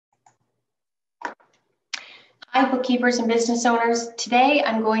bookkeepers and business owners. Today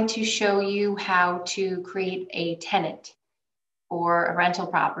I'm going to show you how to create a tenant for a rental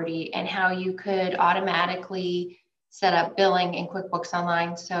property and how you could automatically set up billing in QuickBooks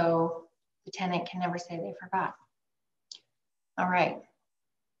Online so the tenant can never say they forgot. All right.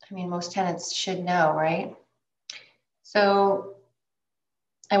 I mean, most tenants should know, right? So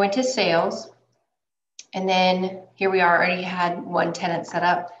I went to sales, and then here we are, already had one tenant set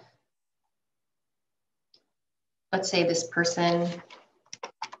up. Let's say this person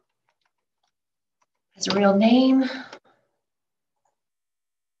has a real name.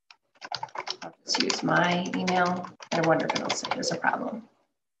 I'll just use my email. I wonder if it'll say there's a problem.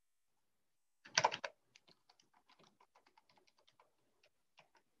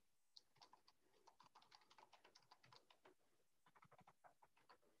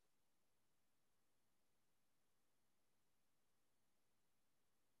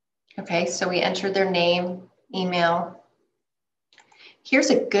 Okay, so we entered their name, email. Here's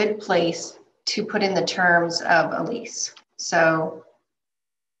a good place to put in the terms of a lease. So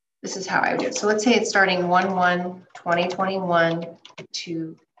this is how I would do it. So let's say it's starting 1/1/2021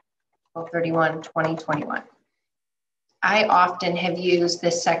 to 12/31/2021. I often have used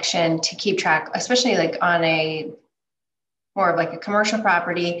this section to keep track, especially like on a more of like a commercial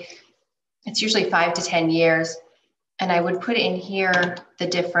property. It's usually 5 to 10 years. And I would put in here the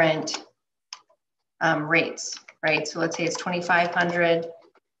different rates, right? So let's say it's 2,500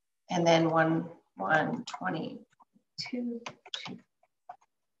 and then 1/1/22.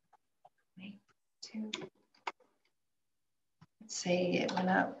 Let's say it went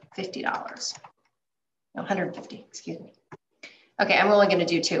up $50. No, 150, excuse me. Okay, I'm only gonna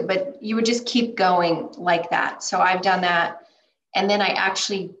do 2, but you would just keep going like that. So I've done that. And then I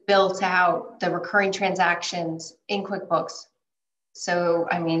actually built out the recurring transactions in QuickBooks. So,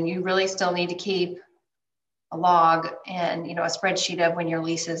 I mean, you really still need to keep a log and, you know, a spreadsheet of when your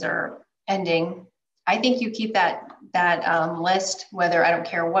leases are ending. I think you keep that list, whether, I don't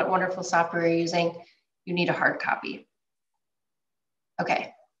care what wonderful software you're using, you need a hard copy.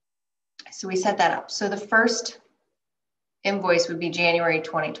 Okay, so we set that up. So the first invoice would be January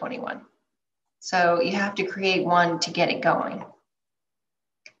 2021. So you have to create one to get it going.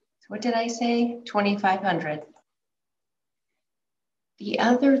 So what did I say? 2,500. The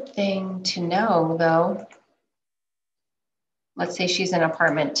other thing to know though, let's say she's in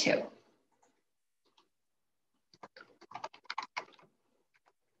apartment 2.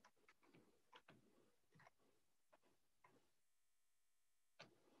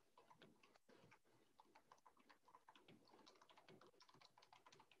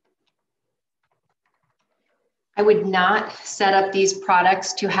 I would not set up these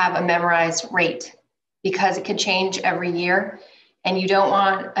products to have a memorized rate because it could change every year. And you don't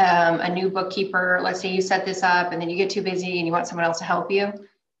want a new bookkeeper, let's say you set this up and then you get too busy and you want someone else to help you,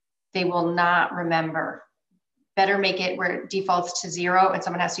 they will not remember. Better make it where it defaults to 0 and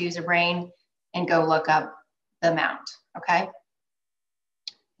someone has to use their brain and go look up the amount, okay?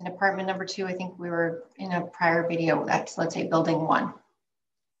 In apartment number 2, I think we were in a prior video, that's, let's say, building 1.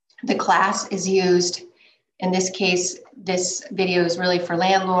 The class is used, in this case, this video is really for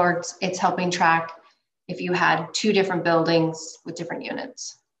landlords. It's helping track if you had 2 different buildings with different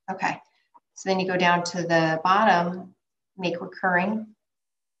units. Okay, so then you go down to the bottom, make recurring.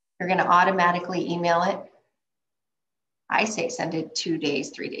 You're gonna automatically email it. I say send it 2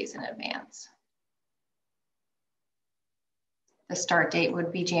 days, 3 days in advance. The start date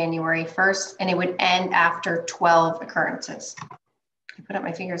would be January 1st and it would end after 12 occurrences. I put up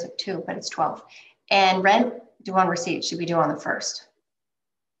my fingers at 2, but it's 12. And rent due on receipt should be due on the 1st.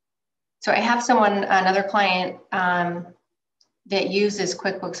 So I have someone, another client that uses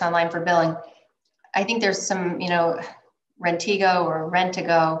QuickBooks Online for billing. I think there's some, you know, Rentigo or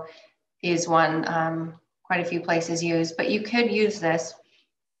Rent-A-Go is one quite a few places use, but you could use this.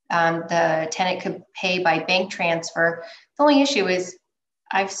 The tenant could pay by bank transfer. The only issue is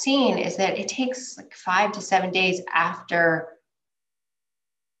I've seen is that it takes like 5 to 7 days after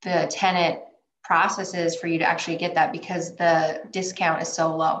the tenant processes for you to actually get that because the discount is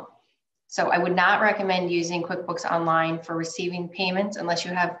so low. So I would not recommend using QuickBooks Online for receiving payments unless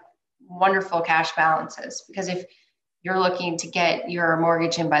you have wonderful cash balances. Because if you're looking to get your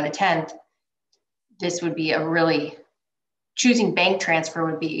mortgage in by the 10th, this would be a really, choosing bank transfer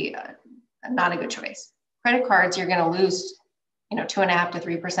would be not a good choice. Credit cards, you're gonna lose, you know, 2.5 to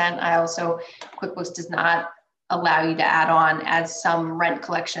 3%. QuickBooks does not allow you to add on as some rent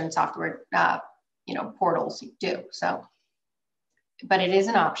collection software, you know, portals do. So, but it is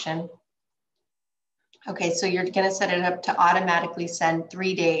an option. Okay, so you're gonna set it up to automatically send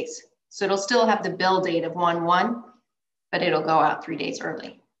 3 days. So it'll still have the bill date of 1/1, but it'll go out 3 days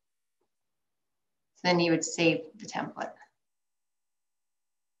early. So then you would save the template.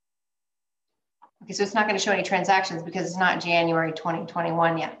 Okay, so it's not going to show any transactions because it's not January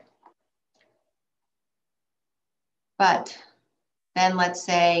 2021 yet. But then let's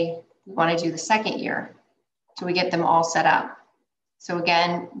say we want to do the second year. So we get them all set up. So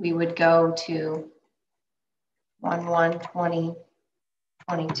again, we would go to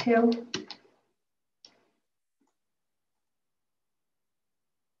 1/1/2022.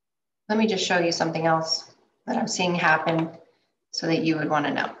 Let me just show you something else that I'm seeing happen so that you would want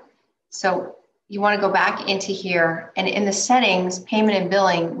to know. So you want to go back into here, and in the settings, payment and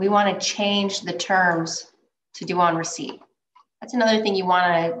billing, we want to change the terms to due on receipt. That's another thing you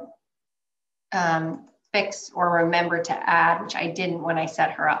want to fix or remember to add, which I didn't when I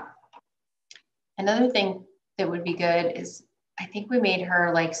set her up. Another thing that would be good is, I think we made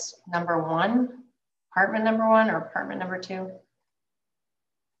her like number 1, apartment number 1 or apartment number 2.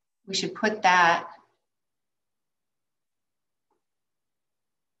 We should put that.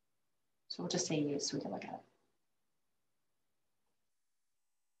 So we'll just say use so we can look at it.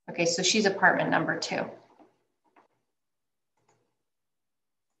 Okay, so she's apartment number 2.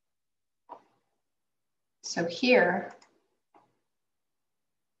 So here,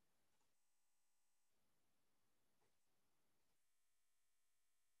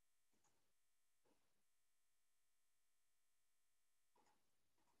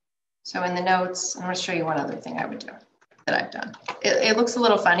 so in the notes, I'm going to show you one other thing I would do that I've done. It looks a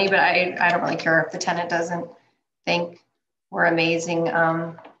little funny, but I don't really care if the tenant doesn't think we're amazing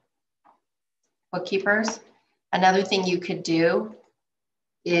bookkeepers. Another thing you could do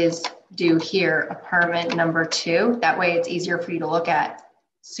is do here, apartment number 2. That way it's easier for you to look at.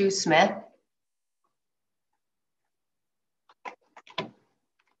 Sue Smith.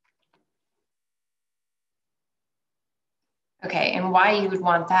 Okay, and why you would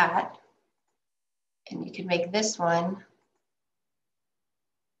want that, and you could make this one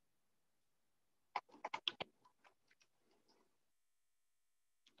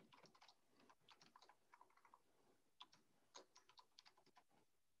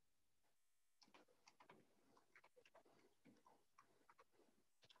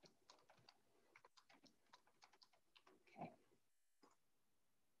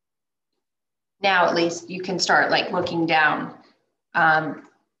now at least you can start like looking down.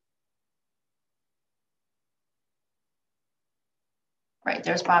 Right,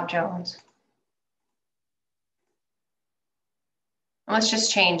 there's Bob Jones. Let's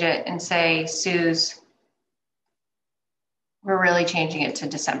just change it and say Sue's, we're really changing it to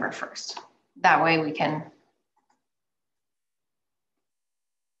December 1st. That way we can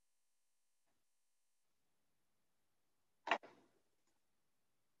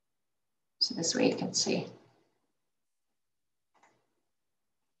so this way you can see.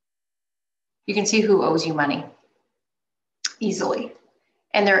 You can see who owes you money easily,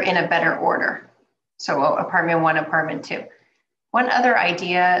 and they're in a better order. So apartment 1, apartment 2. One other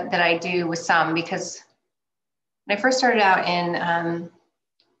idea that I do with some, because when I first started out in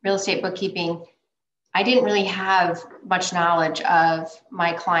real estate bookkeeping, I didn't really have much knowledge of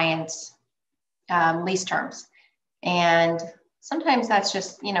my clients' lease terms. And sometimes that's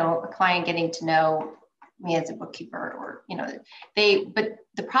just, you know, a client getting to know me as a bookkeeper, or, you know, but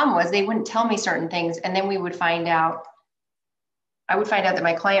the problem was they wouldn't tell me certain things. And then I would find out that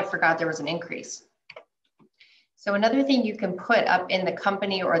my client forgot there was an increase. So another thing you can put up in the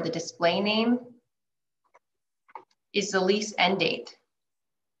company or the display name is the lease end date.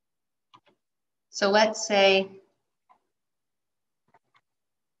 So let's say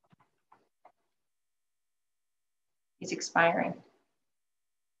he's expiring.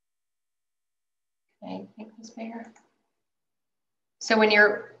 Can I make this bigger? So when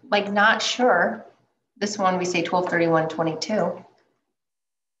you're like not sure, this one we say 12/31/22.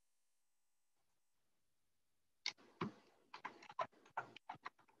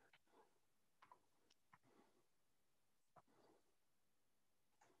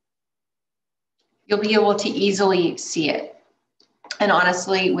 You'll be able to easily see it. And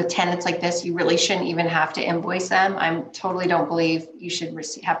honestly, with tenants like this, you really shouldn't even have to invoice them. I totally don't believe you should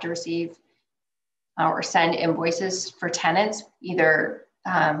have to receive or send invoices for tenants, either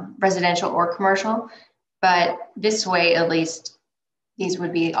residential or commercial. But this way, at least, these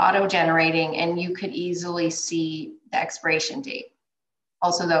would be auto-generating and you could easily see the expiration date.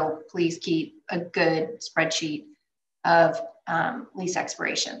 Also, though, please keep a good spreadsheet of lease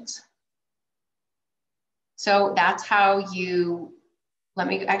expirations. So that's how you,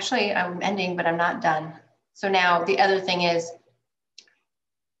 actually, I'm ending, but I'm not done. So now the other thing is,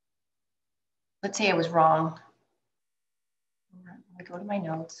 let's say I was wrong. I go to my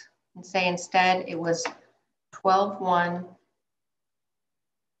notes and say instead it was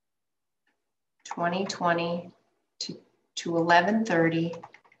 12/1/2020 to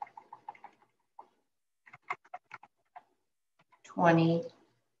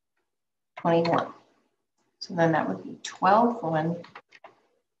 11/30/2021. So then that would be 12/1.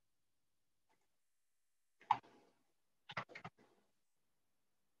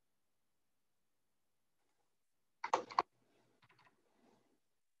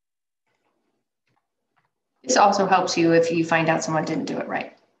 This also helps you if you find out someone didn't do it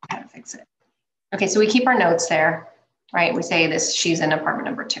right, how to fix it. Okay, so we keep our notes there, right? We say this, she's in apartment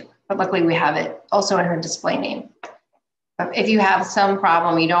number 2, but luckily we have it also in her display name. But if you have some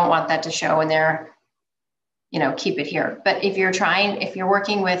problem, you don't want that to show in there, you know, keep it here. But if you're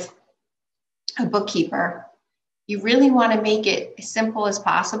working with a bookkeeper, you really want to make it as simple as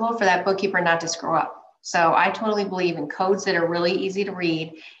possible for that bookkeeper not to screw up. So I totally believe in codes that are really easy to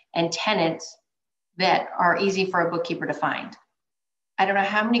read and tenants that are easy for a bookkeeper to find. I don't know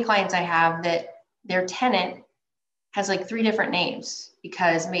how many clients I have that their tenant has like 3 different names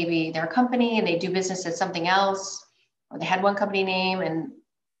because maybe they're a company and they do business as something else, or they had one company name and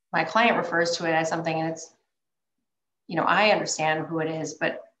my client refers to it as something, and it's, you know, I understand who it is,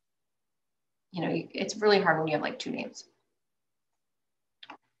 but you know, it's really hard when you have like 2 names.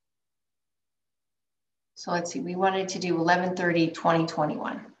 So let's see, we wanted to do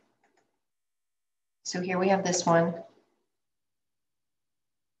 11/30/2021. So here we have this one. Let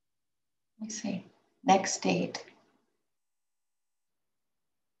me see, next date,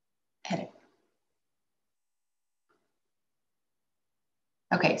 edit.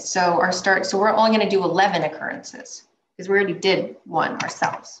 Okay, so we're only going to do 11 occurrences because we already did 1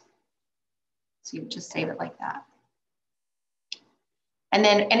 ourselves. So you just save it like that. And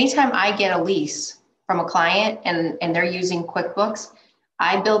then anytime I get a lease from a client and they're using QuickBooks,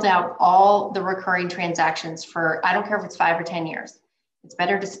 I build out all the recurring transactions for, I don't care if it's 5 or 10 years. It's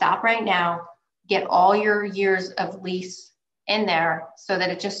better to stop right now, get all your years of lease in there so that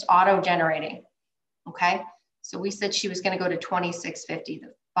it's just auto-generating, okay? So we said she was going to go to 2650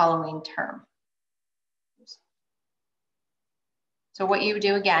 the following term. So what you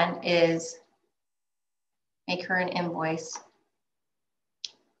do again is make her an invoice.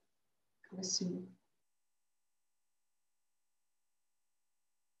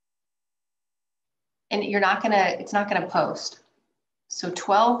 And it's not gonna post. So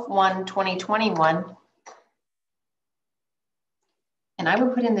 12/1/2021. And I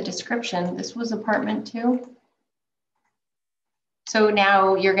would put in the description, this was apartment 2. So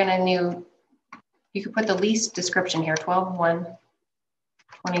now you're gonna you could put the lease description here,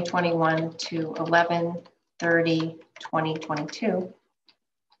 12/1/2021 to 11/30/2022.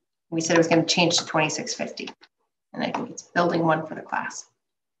 We said it was going to change to 2650. And I think it's building 1 for the class.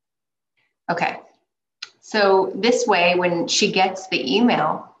 Okay. So this way, when she gets the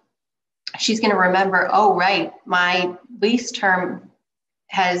email, she's going to remember, oh, right, my lease term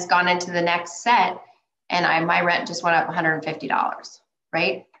has gone into the next set and my rent just went up $150,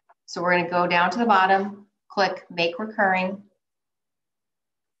 right? So we're going to go down to the bottom, click make recurring.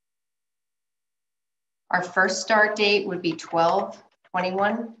 Our first start date would be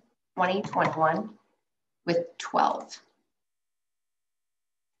 12/21/2021 with 12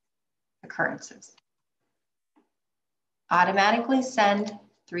 occurrences. Automatically send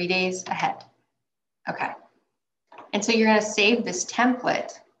 3 days ahead. Okay. And so you're going to save this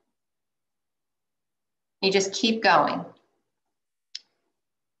template. You just keep going.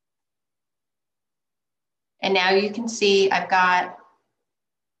 And now you can see I've got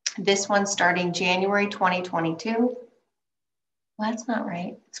this one starting January 2022. Well, that's not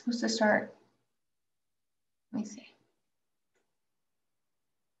right. It's supposed to start, let me see.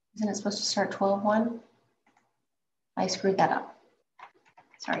 Isn't it supposed to start 12/1? I screwed that up.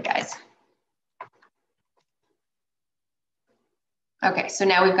 Sorry, guys. Okay, so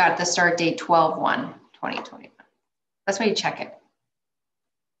now we've got the start date 12/1/2021. That's why you check it.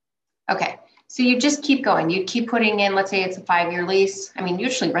 Okay, so you just keep going. You keep putting in, let's say it's a 5-year lease. I mean,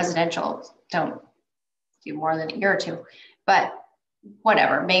 usually residential don't do more than a year or 2, but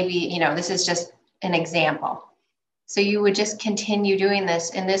whatever, maybe, you know, this is just an example. So you would just continue doing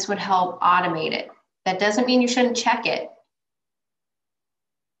this and this would help automate it. That doesn't mean you shouldn't check it.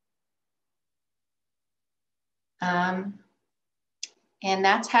 And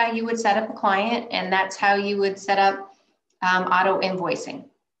that's how you would set up a client, and that's how you would set up auto invoicing.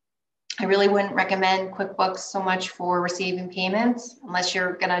 I really wouldn't recommend QuickBooks so much for receiving payments unless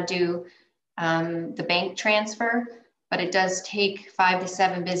you're gonna do the bank transfer. but it does take 5 to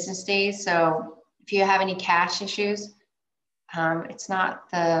 7 business days. So if you have any cash issues, it's not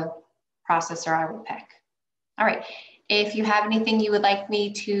the processor I would pick. All right. If you have anything you would like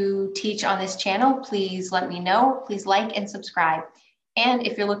me to teach on this channel, please let me know. Please like and subscribe. And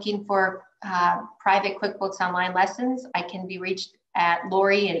if you're looking for private QuickBooks Online lessons, I can be reached at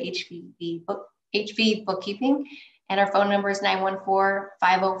Laurie at HV Bookkeeping. And our phone number is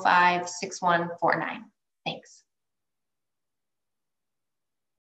 914-505-6149. Thanks.